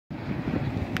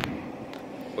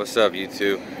What's up,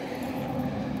 YouTube?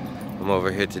 I'm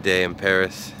over here today in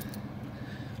Paris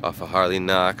off of Harley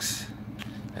Knox.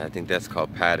 I think that's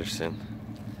called Patterson.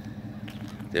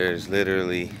 There's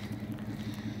literally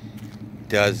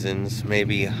dozens,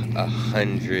 maybe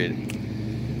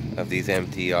 100 of these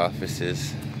empty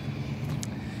offices.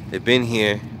 They've been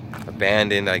here,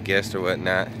 abandoned I guess or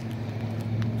whatnot,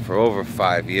 for over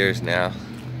 5 years now.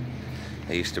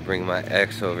 I used to bring my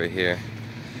ex over here,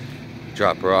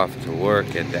 drop her off to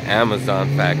work at the Amazon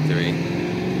factory,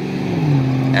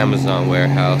 Amazon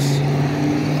warehouse,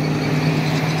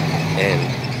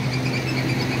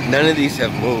 and none of these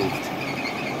have moved.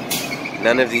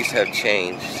 None of these have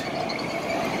changed.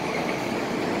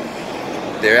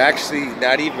 They're actually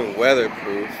not even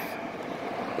weatherproof.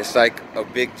 It's like a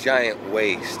big giant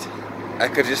waste. I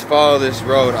could just follow this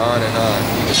road on and on.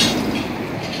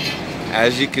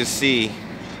 As you can see,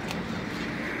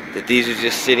 that these are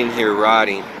just sitting here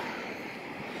rotting,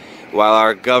 while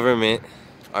our government,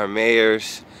 our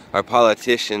mayors, our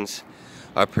politicians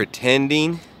are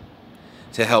pretending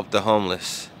to help the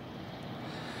homeless,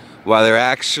 while they're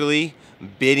actually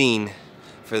bidding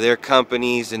for their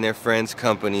companies and their friends'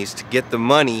 companies to get the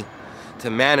money to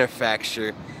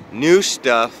manufacture new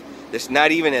stuff that's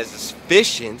not even as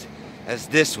efficient as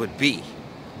this would be.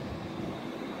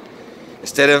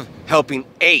 Instead of helping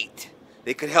 8,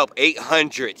 they could help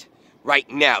 800 right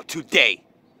now, today,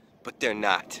 but they're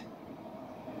not.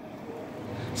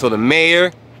 So the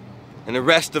mayor and the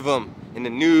rest of them in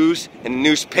the news and the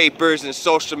newspapers and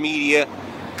social media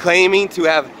claiming to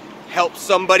have helped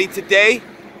somebody today,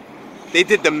 they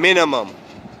did the minimum.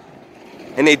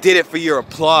 And they did it for your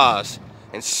applause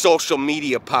and social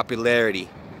media popularity.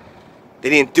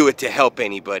 They didn't do it to help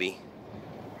anybody.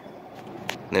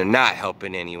 They're not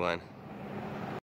helping anyone.